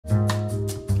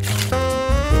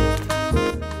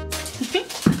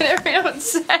what to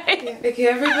say. Yeah. Okay,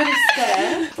 everybody's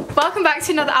there. Welcome back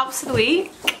to another Outfits of the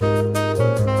Week.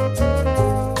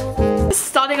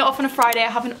 Starting it off on a Friday, I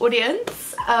have an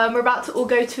audience. We're about to all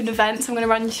go to an event, so I'm going to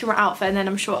run you through my outfit and then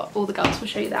I'm sure all the girls will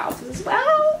show you their outfits as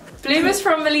well. Bloom is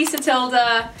from Melissa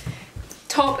Tilda.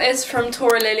 Top is from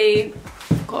Tora Lily.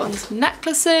 Got on some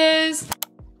necklaces.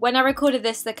 When I recorded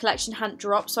this, the collection hadn't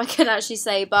dropped, so I couldn't actually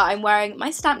say, but I'm wearing my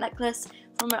stamp necklace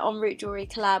from my En Route Jewelry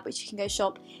collab, which you can go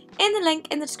shop in the link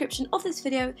in the description of this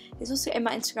video. It's also in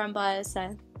my Instagram bio,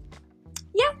 so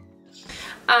yeah.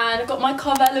 And I've got my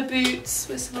Carvela boots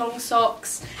with some long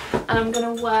socks, and I'm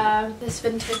gonna wear this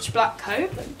vintage black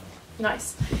coat.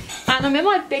 Nice. And I'm in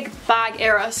my big bag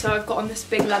era, so I've got on this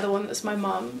big leather one that's my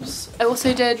mum's. I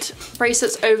also did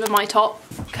bracelets over my top,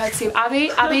 courtesy of Abby.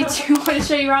 Abby, do you want to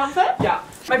show your outfit? Yeah.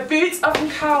 My boots are from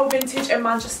Carol Vintage in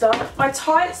Manchester. My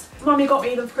tights, mummy got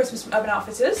me them for Christmas from Urban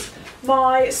Outfitters.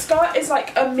 My skirt is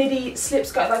like a midi slip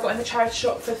skirt that I got in the charity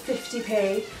shop for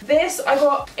 50p. This I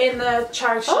got in the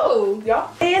charity shop. Oh. Yeah.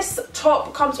 This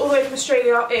top comes all the way from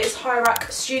Australia. It is High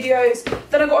Rack Studios.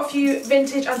 Then I got a few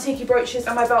vintage antique brooches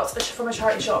and my belts from a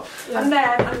charity shop. Yeah. And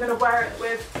then I'm gonna wear it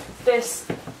with this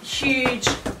huge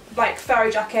like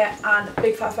fairy jacket and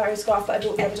big fat fairy scarf that I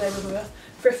bought the other day when we were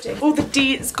thrifting. All the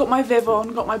D's, got my Viv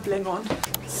on, got my bling on.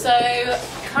 So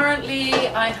currently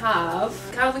I have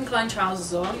Calvin Klein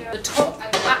trousers on. The top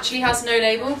actually has no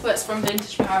label, but it's from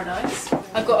Vintage Paradise.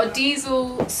 I've got a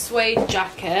diesel suede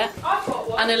jacket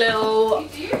and a little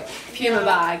Puma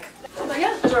bag. So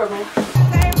yeah, adorable.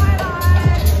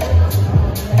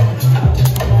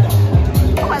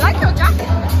 Oh, I like your jacket.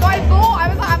 So I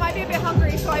was like, I might be a bit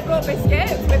hungry, so I brought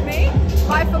biscuits with me,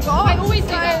 but I forgot. I always do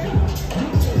that.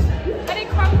 And it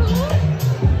crumbles.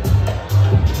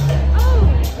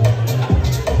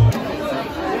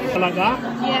 Like that?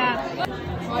 Yeah.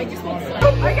 I just want to.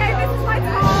 Okay, this is my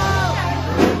top.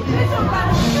 This one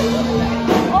back.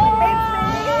 Oh!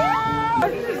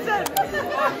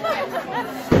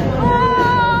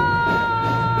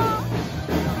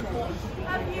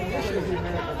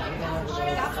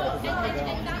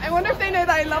 I wonder if they know that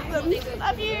I love them.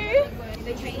 Love you.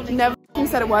 Never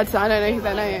said a word, so I don't know who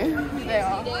they know. Who they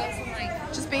are.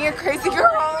 Just being a crazy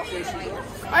girl.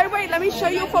 Oh wait, let me show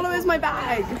your followers my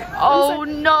bag. Oh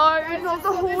no, not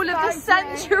the haul of the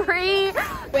century.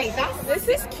 Wait, this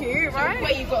is cute, right?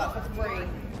 Wait, you got it for free.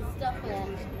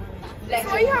 That's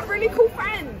why you have really cool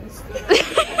friends.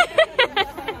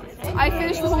 I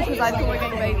finished the haul because I thought we were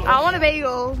getting bagels. I want a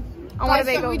bagel. I want a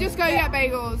bagel. So we just go get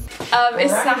bagels.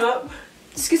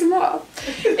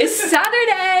 It's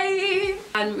Saturday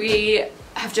and we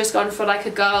have just gone for like a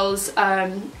girls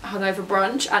hungover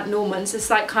brunch at Norman's. It's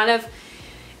like kind of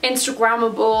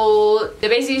Instagrammable. They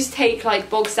basically just take like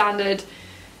bog standard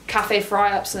cafe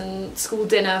fry-ups and school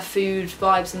dinner food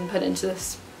vibes and put it into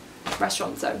this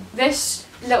restaurant. So this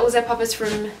little zip up is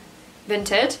from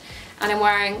Vinted and I'm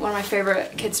wearing one of my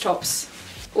favourite kids tops,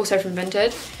 also from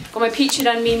Vinted. Got my Peachy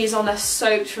and Mimi's on, they're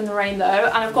soaked from the rain though,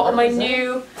 and I've got on my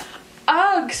new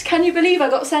Uggs. Can you believe I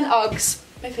got sent Uggs?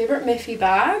 My favourite Miffy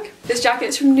bag. This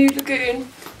jacket's from Nude Lagoon.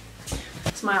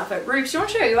 It's my outfit. Rubes, do you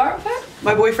want to show your outfit?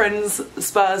 My boyfriend's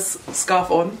Spurs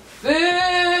scarf on. Boo!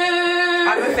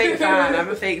 I'm a fake fan, I'm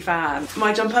a fake fan.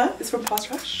 My jumper is from Fast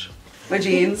Trash. My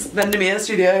jeans, Vendemia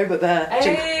Studio, but they're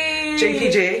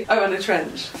JPG. Oh, and a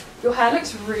trench. Your hair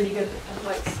looks really good at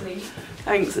like sleep.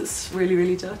 Thanks, it's really,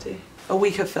 really dirty. A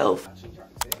week of filth.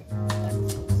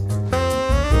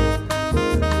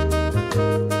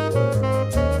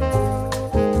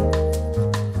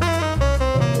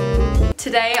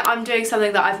 Today I'm doing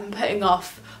something that I've been putting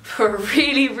off for a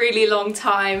really long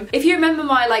time. If you remember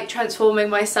my like transforming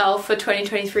myself for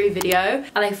 2023 video,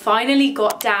 and I finally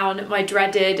got down my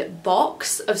dreaded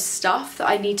box of stuff that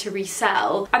I need to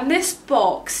resell, and this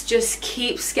box just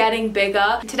keeps getting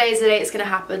bigger. Today's the day it's gonna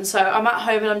happen, so I'm at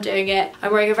home and I'm doing it.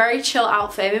 I'm wearing a very chill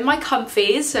outfit. I'm in my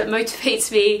comfies, so it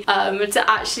motivates me to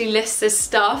actually list this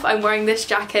stuff. I'm wearing this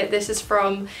jacket. This is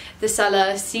from the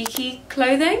seller Siki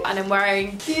Clothing, and I'm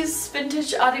wearing these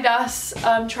vintage Adidas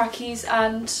trackies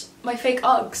and my fake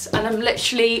Uggs, and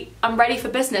I'm ready for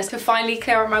business to finally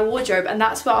clear out my wardrobe, and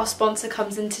that's where our sponsor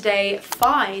comes in today,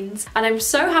 Finds. And I'm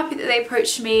so happy that they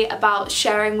approached me about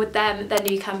sharing with them their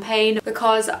new campaign,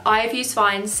 because I've used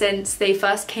Finds since they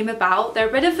first came about. They're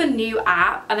a bit of a new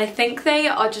app, and I think they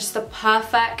are just the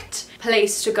perfect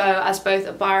place to go as both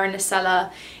a buyer and a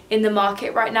seller in the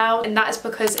market right now, and that is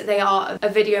because they are a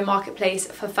video marketplace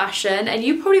for fashion. And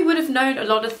you probably would have known a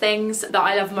lot of things that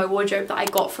I love in my wardrobe that I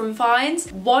got from Finds.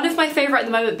 One of my favourite at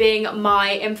the moment being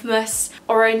my infamous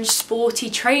orange sporty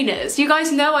trainers. You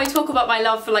guys know I talk about my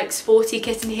love for like sporty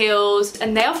kitten heels,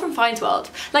 and they are from Finds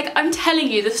World. Like, I'm telling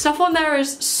you, the stuff on there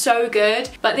is so good,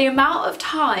 but the amount of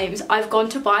times I've gone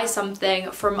to buy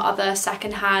something from other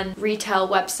secondhand retail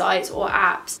websites or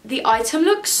apps, the item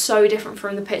looks so different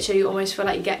from the picture, you almost feel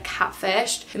like you get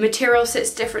catfished. The material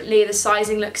sits differently, the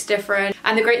sizing looks different,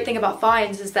 and the great thing about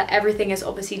Finds is that everything is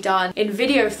obviously done in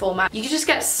video format. You just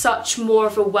get such more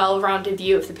of a well-rounded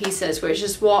view of the pieces, which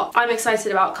is what I'm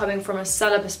excited about coming from a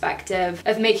seller perspective,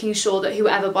 of making sure that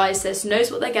whoever buys this knows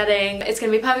what they're getting. It's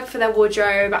going to be perfect for their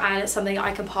wardrobe, and it's something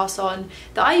I can pass on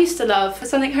that I used to love for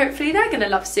something hopefully they're going to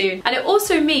love soon. And it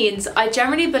also means I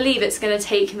generally believe it's going to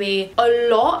take me a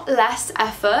lot less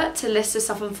effort to list the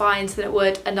stuff on Finds than it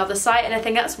would another site, and I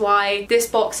think that's why this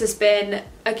box has been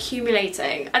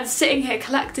accumulating and sitting here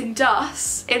collecting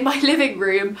dust in my living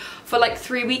room for like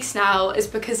 3 weeks now, is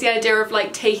because the idea of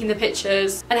like taking the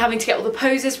pictures and having to get all the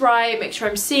poses right, make sure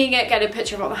I'm seeing it, get a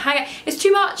picture of it on the hanger, it's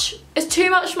too much. It's too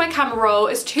much for my camera roll,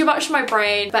 it's too much for my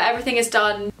brain, but everything is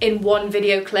done in one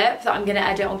video clip that I'm going to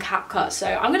edit on CapCut, so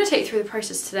I'm going to take you through the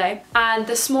process today. And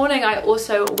this morning I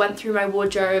also went through my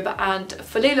wardrobe and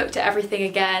fully looked at everything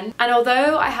again, and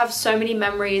although I have so many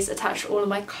memories attached to all of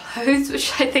my clothes,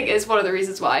 which I think is one of the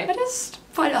reasons why I just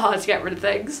find it hard to get rid of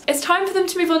things, it's time for them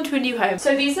to move on to a new home.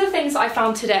 So these are the things I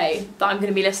found today that I'm going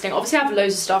to be listing. Obviously I have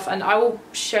loads of stuff and I will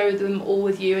show them all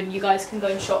with you and you guys can go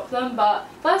and shop them, but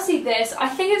firstly this, I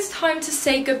think it's time to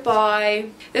say goodbye.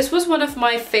 This was one of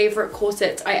my favourite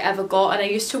corsets I ever got, and I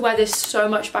used to wear this so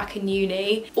much back in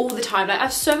uni, all the time. Like, I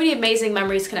have so many amazing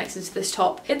memories connected to this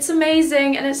top. It's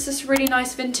amazing, and it's this really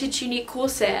nice vintage unique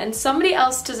corset, and somebody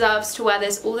else deserves to wear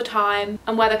this all the time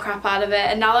and wear the crap out of it.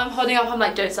 And now that I'm holding up, I'm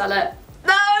like, don't sell it.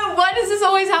 No, why does this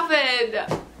always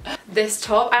happen? This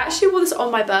top, I actually wore this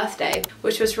on my birthday,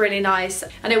 which was really nice,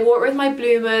 and I wore it with my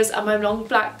bloomers and my long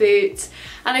black boots,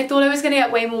 and I thought I was going to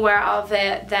get way more wear out of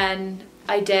it than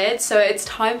I did, so it's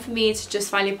time for me to just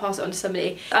finally pass it on to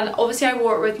somebody. And obviously I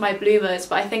wore it with my bloomers,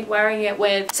 but I think wearing it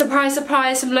with, surprise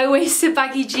surprise, some low-waisted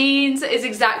baggy jeans is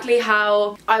exactly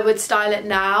how I would style it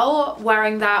now.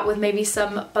 Wearing that with maybe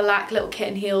some black little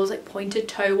kitten heels, like pointed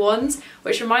toe ones,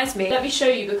 which reminds me, let me show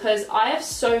you, because I have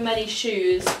so many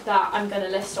shoes that I'm going to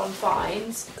list on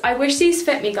Finds. I wish these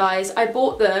fit me, guys. I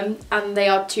bought them and they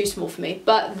are too small for me,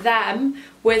 but them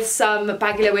with some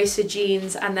baggy low-waisted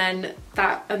jeans and then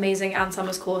that amazing Ann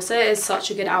Summers corset is such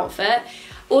a good outfit.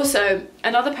 Also,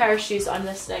 another pair of shoes that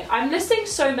I'm listing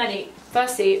so many.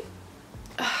 Firstly,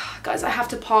 guys, I have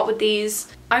to part with these.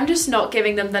 I'm just not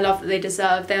giving them the love that they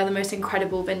deserve. They are the most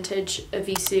incredible vintage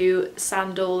Avisu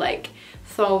sandal, like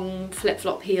thong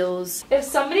flip-flop heels. If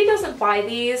somebody doesn't buy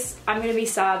these, I'm gonna be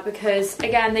sad, because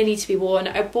again, they need to be worn.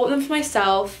 I bought them for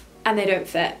myself and they don't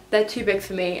fit. They're too big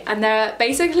for me, and they're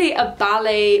basically a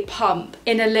ballet pump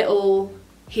in a little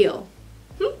heel.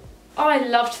 Oh, I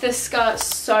loved this skirt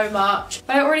so much,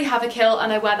 but I already have a kilt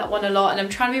and I wear that one a lot, and I'm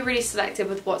trying to be really selective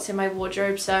with what's in my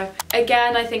wardrobe. So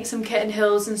again, I think some kitten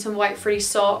heels and some white frilly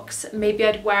socks. Maybe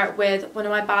I'd wear it with one of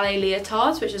my ballet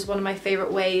leotards, which is one of my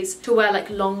favorite ways to wear like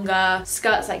longer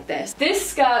skirts like this.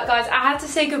 This skirt, guys, I had to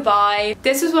say goodbye.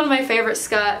 This was one of my favorite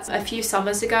skirts a few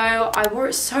summers ago. I wore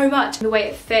it so much, and the way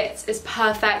it fits is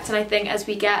perfect, and I think as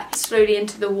we get slowly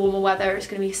into the warmer weather, it's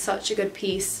going to be such a good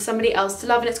piece. Somebody else to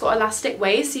love, and it's got elastic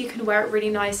waist, so you can wear it really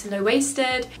nice and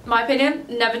low-waisted. In my opinion,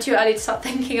 never too early to start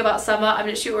thinking about summer. I'm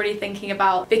literally already thinking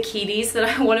about bikinis that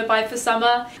I want to buy for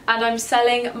summer, and I'm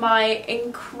selling my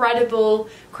incredible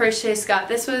crochet skirt.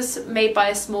 This was made by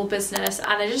a small business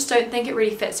and I just don't think it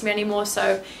really fits me anymore,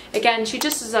 so again, she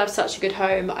just deserves such a good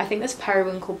home. I think this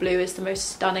periwinkle blue is the most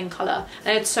stunning colour, and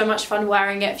I had so much fun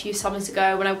wearing it a few summers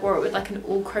ago when I wore it with like an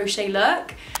all crochet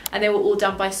look, and they were all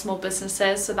done by small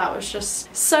businesses, so that was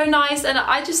just so nice, and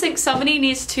I just think somebody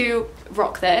needs to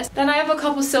rock this. Then I have a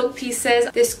couple silk pieces.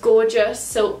 This gorgeous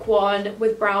silk one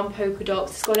with brown polka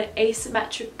dots. It's got an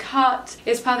asymmetric cut.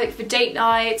 It's perfect for date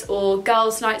night or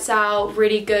girls' nights out.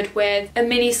 Really good with a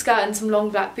mini skirt and some long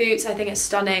black boots. I think it's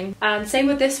stunning. And same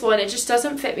with this one, it just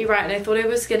doesn't fit me right, and I thought I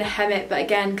was gonna hem it, but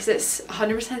again, because it's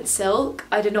 100% silk,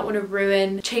 I did not want to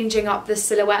ruin changing up the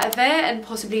silhouette of it and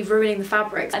possibly ruining the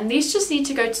fabric, and these just need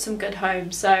to go to some good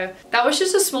homes. So that was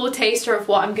just a small taster of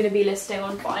what I'm going to be listing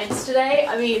on Finds today.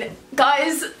 I mean,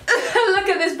 Guys, look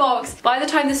at this box. By the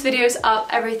time this video is up,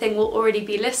 everything will already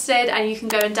be listed and you can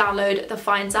go and download the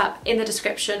Finds app in the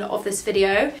description of this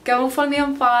video. Go and follow me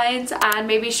on Finds and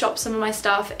maybe shop some of my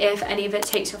stuff if any of it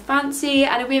takes your fancy,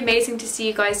 and it'll be amazing to see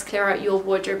you guys clear out your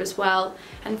wardrobe as well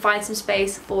and find some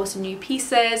space for some new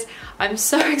pieces. I'm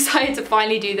so excited to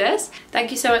finally do this. Thank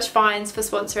you so much Finds for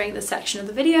sponsoring this section of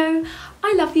the video.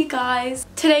 I love you guys.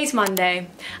 Today's Monday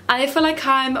and I feel like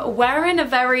I'm wearing a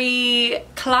very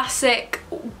classic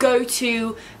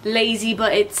go-to lazy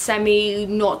but it's semi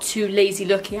not too lazy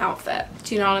looking outfit.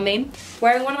 Do you know what I mean?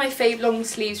 Wearing one of my fave long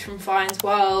sleeves from Finds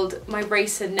World, my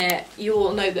racer knit, you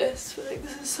all know this, but like,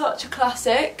 this is such a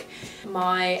classic.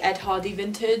 My Ed Hardy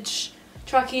vintage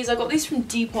trackies, I got these from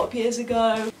Depop years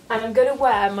ago, and I'm gonna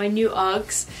wear my new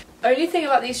Uggs. Only thing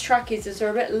about these trackies is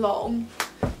they're a bit long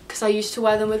because I used to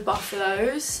wear them with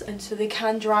Buffalos, and so they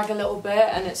can drag a little bit,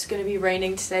 and it's gonna be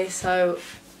raining today, so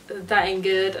that ain't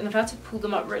good, and I've had to pull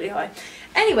them up really high.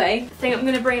 Anyway, I think I'm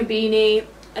gonna bring a beanie,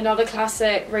 another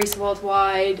classic Racer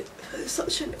Worldwide,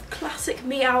 such a classic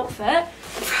me outfit,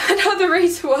 another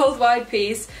Racer Worldwide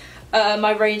piece,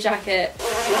 my rain jacket.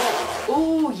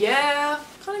 Oh yeah,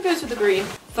 kind of goes with the green.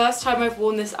 First time I've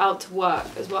worn this out to work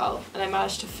as well, and I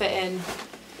managed to fit in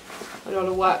a lot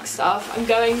of work stuff. I'm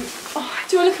going, oh,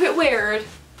 do I look a bit weird?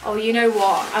 Oh, you know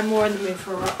what? I'm more in the mood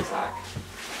for a rucksack.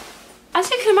 As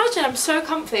you can imagine, I'm so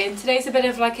comfy, and today's a bit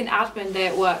of like an admin day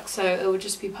at work, so it will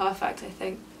just be perfect, I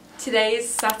think. Today is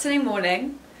Saturday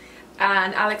morning,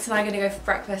 and Alex and I are going to go for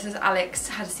breakfast, as Alex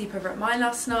had a sleepover at mine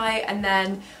last night, and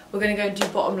then we're going to go and do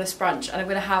bottomless brunch, and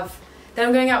then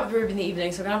I'm going out with Ruby in the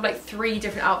evening, so I'm going to have like 3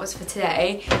 different outfits for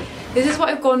today. This is what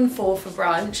I've gone for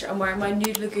brunch. I'm wearing my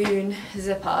Nude Lagoon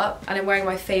zip up, and I'm wearing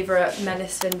my favourite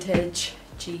Menace vintage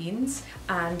jeans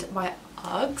and my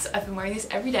Uggs. I've been wearing these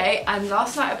every day, and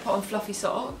last night I put on fluffy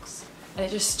socks and it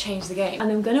just changed the game.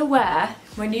 And I'm gonna wear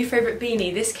my new favourite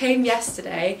beanie. This came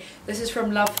yesterday. This is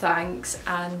from Love Thanks,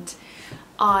 and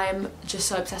I'm just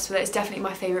so obsessed with it. It's definitely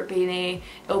my favourite beanie.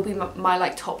 It'll be my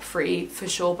like top 3 for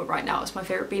sure, but right now it's my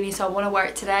favourite beanie, so I want to wear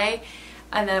it today,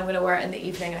 and then I'm going to wear it in the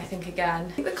evening, I think, again.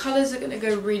 I think the colours are going to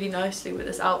go really nicely with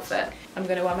this outfit. I'm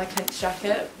going to wear my Pintrest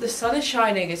jacket. The sun is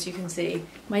shining, as you can see.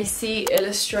 My C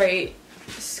Illustrate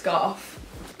scarf.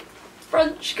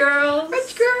 Brunch girls!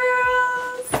 Brunch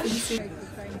girls!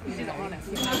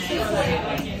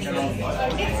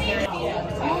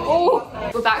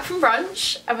 Oh, we're back from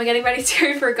brunch and we're getting ready to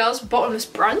go for a girls' bottomless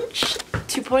brunch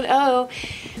 2.0.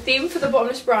 The theme for the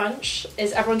bottomless brunch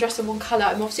is everyone dressed in one colour.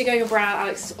 I'm obviously going in brown,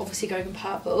 Alex is obviously going in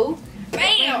purple.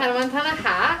 Bam! Hannah Montana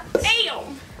hat.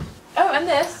 Bam! Oh, and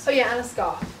this. Oh yeah, and a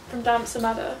scarf. From Dance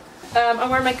Matter. I'm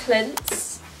wearing my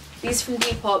Clints. These from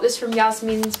Depop. This from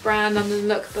Yasmin's brand, London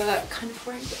Lookbook. Kind of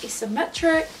wearing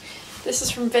asymmetric. This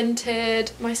is from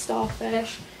Vinted, my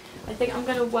Starfish. I think I'm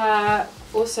gonna wear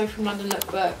also from London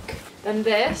Lookbook. Then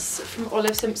this from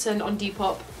Olive Simpson on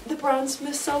Depop, the brand's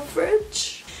Miss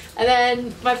Selfridge. And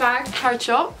then my bag, Harrods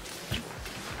Shop.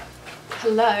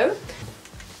 Hello.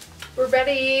 We're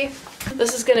ready.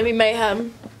 This is gonna be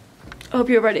mayhem. I hope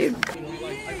you're ready. Oh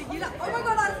my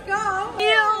god, let's go!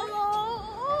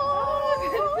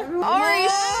 Ari,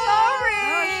 sorry!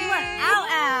 Oh, she went out.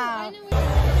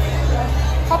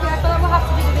 Poppy, I feel like we'll have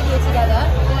to do the video together.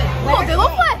 Oh, they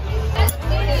look like.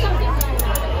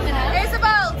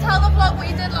 Isabel, tell the vlog what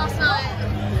you did last night.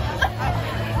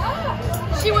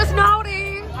 She was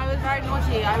naughty. I was very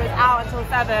naughty. I was out until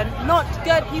 7. Not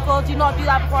good, people. Do not do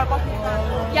that before a bottle.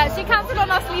 Yeah, she cancelled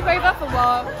on our sleepover for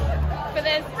what? For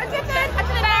this. I didn't.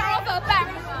 Bear over.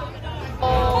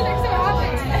 Oh.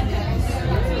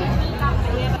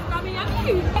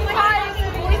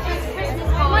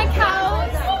 My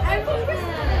couch.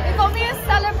 They got me a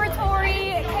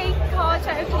celebratory cake card.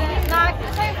 Should I open it? No,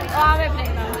 I'm opening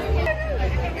it now.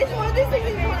 It's one of these things.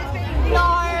 No.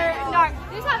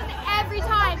 This happens every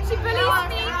time. She bullies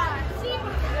me.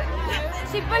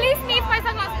 She bullies me for my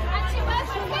sunglasses, and she wears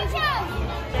my pictures.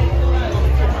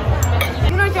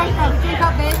 You know, drink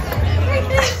up, bitch.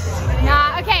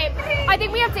 Nah, okay. I think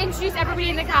we have to introduce everybody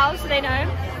in the couch so they know.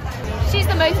 She's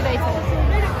the motivator.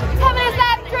 10 minutes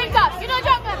left, drink up. You're not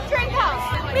drunk up, drink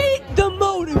up. Meet the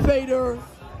motivator.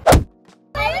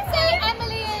 I would say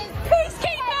Emily is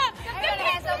Peacekeeper. Everyone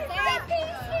has something.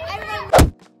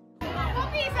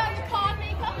 Poppy is a card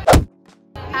maker.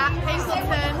 At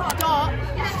Hazleton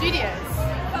Studios.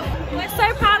 We're so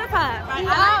proud of her. Right?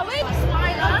 Ah, wait.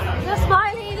 The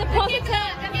smiley, the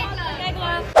positive, the giggler.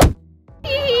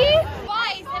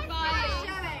 Wise advice.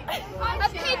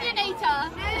 Opinionator.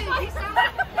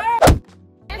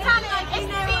 Italian. It's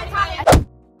the Italian.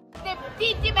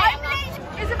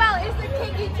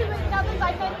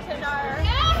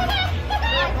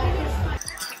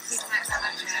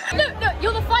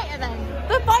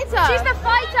 fighter. She's the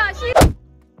fighter. She's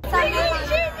the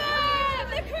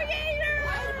YouTuber, the creator.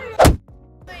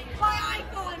 My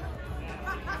icon.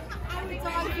 I would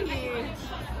die for you.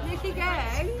 Nikki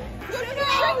Gang.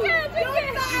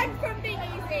 You're banned from being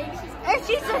easy.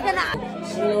 She's gonna.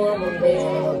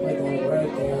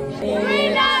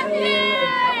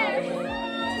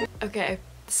 Okay,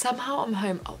 somehow I'm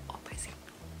home. Oh, basically.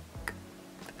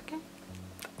 Okay.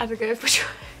 I had to go for sure.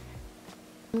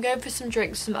 I'm going for some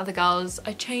drinks with some other girls.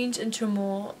 I changed into a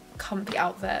more comfy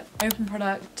outfit. Open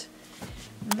product,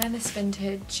 Menace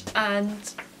Vintage,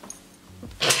 and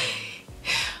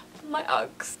my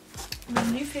Uggs. My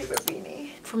new favourite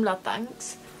beanie from Love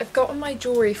Thanks. I've gotten my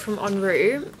jewellery from En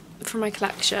route for my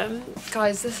collection.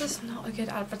 Guys, this is not a good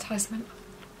advertisement.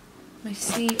 My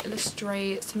seat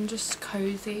illustrates, I'm just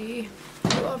cozy.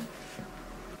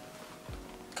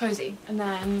 Cozy. And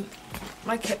then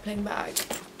my Kipling bag.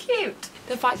 Cute.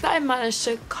 The fact that I managed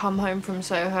to come home from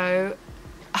Soho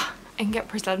and get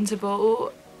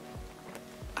presentable,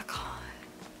 I can't.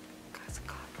 Guys, I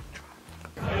can't.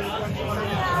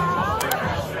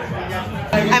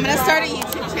 I'm gonna start a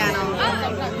YouTube channel.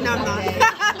 No, I'm not.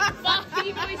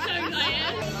 People are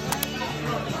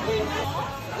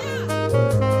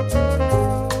so